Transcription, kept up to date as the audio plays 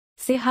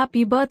Say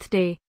happy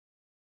birthday.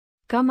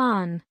 Come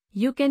on,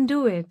 you can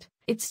do it.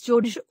 It's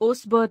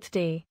Jojo's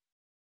birthday.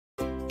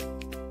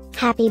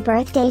 Happy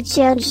birthday,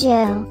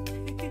 Jojo.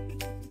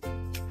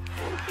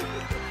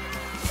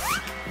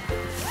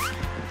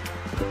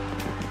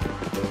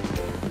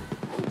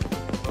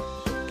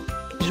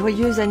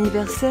 Joyeux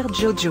anniversaire,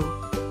 Jojo.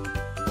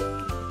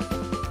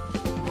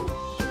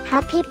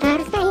 Happy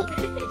birthday,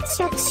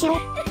 Jojo.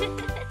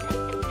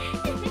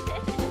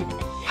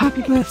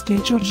 Happy birthday,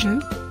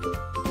 Jojo.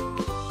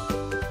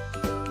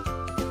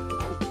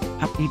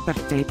 Happy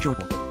birthday,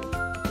 Jojo.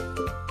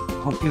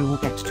 Hope you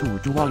get to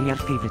do all your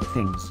favorite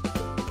things.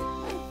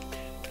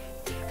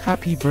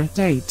 Happy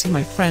birthday to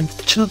my friend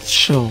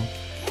Jojo.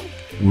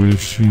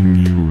 Wishing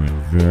you a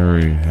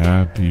very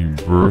happy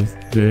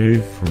birthday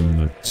from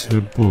the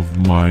tip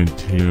of my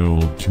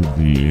tail to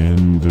the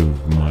end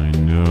of my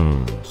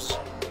nose.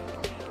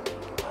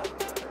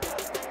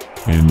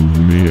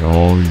 And may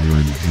all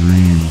your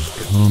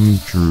dreams come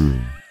true.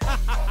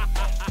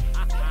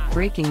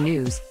 Breaking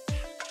news.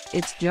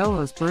 It's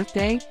Jojo's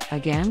birthday,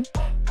 again?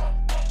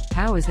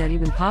 How is that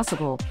even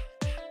possible?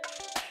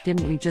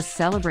 Didn't we just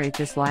celebrate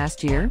this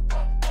last year?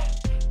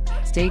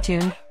 Stay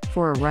tuned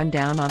for a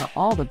rundown on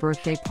all the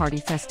birthday party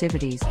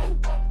festivities.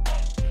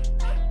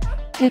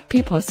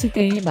 Happy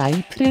birthday,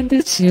 my friend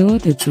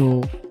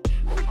디ודžo.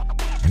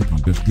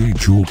 Happy birthday,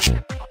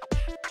 Jojo.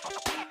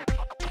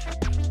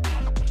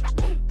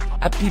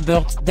 Happy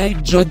birthday,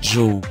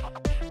 Jojo.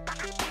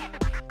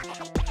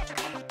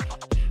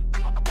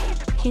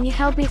 Can you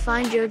help me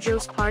find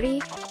Jojo's party?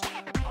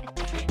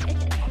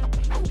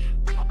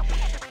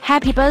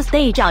 Happy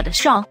birthday,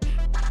 디ודžo.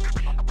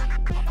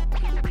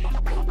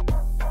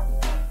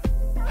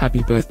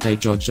 Happy birthday,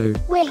 Jojo.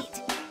 Wait,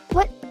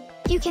 what?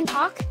 You can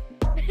talk?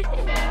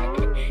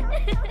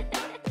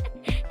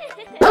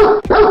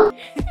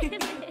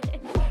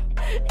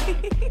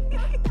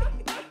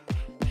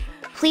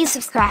 Please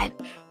subscribe,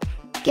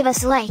 give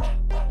us a like,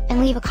 and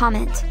leave a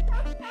comment.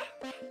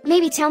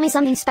 Maybe tell me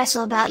something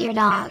special about your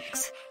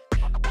dogs.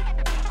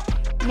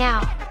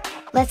 Now,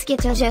 let's get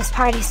Jojo's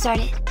party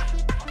started.